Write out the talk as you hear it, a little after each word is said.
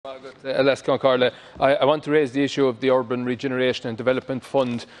I want to raise the issue of the Urban Regeneration and Development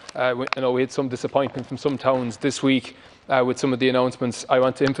Fund. We had some disappointment from some towns this week with some of the announcements. I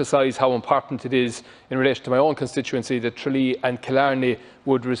want to emphasise how important it is in relation to my own constituency that Tralee and Killarney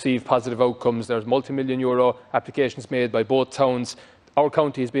would receive positive outcomes. There's multi-million euro applications made by both towns. Our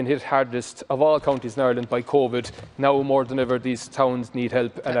county has been hit hardest of all counties in Ireland by COVID. Now more than ever these towns need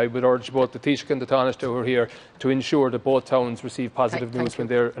help, and I would urge both the Taoiseach and the Taoiseach who are here to ensure that both towns receive positive news when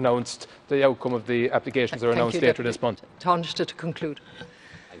they're announced, the outcome of the applications are announced later this month. Taoiseach to conclude.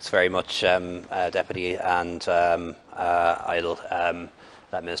 Thanks very much, Deputy, and I'll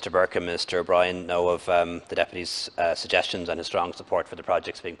let Minister Burke and Minister O'Brien know of the Deputy's suggestions and his strong support for the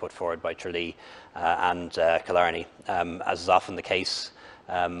projects being put forward by Tralee and Killarney. As is often the case,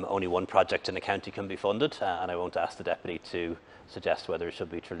 only one project in the county can be funded, and I won't ask the Deputy to suggest whether it should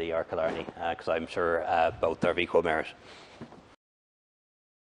be Tralee or Killarney, because I'm sure both are of equal merit.